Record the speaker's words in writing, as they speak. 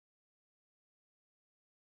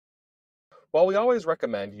While we always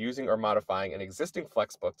recommend using or modifying an existing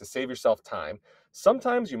FlexBook to save yourself time,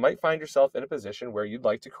 sometimes you might find yourself in a position where you'd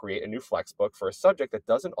like to create a new FlexBook for a subject that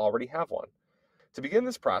doesn't already have one. To begin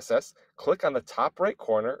this process, click on the top right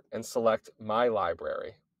corner and select My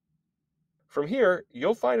Library. From here,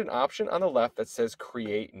 you'll find an option on the left that says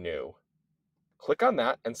Create New. Click on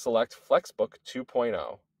that and select FlexBook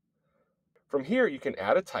 2.0. From here, you can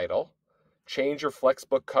add a title, change your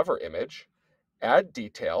FlexBook cover image, add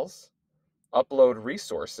details, upload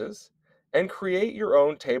resources, and create your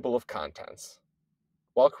own table of contents.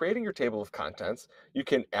 While creating your table of contents, you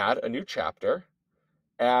can add a new chapter,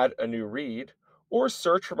 add a new read, or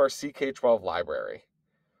search from our CK-12 library.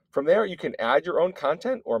 From there, you can add your own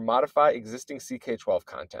content or modify existing CK-12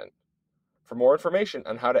 content. For more information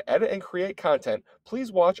on how to edit and create content,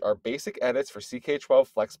 please watch our Basic Edits for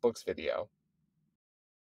CK-12 FlexBooks video.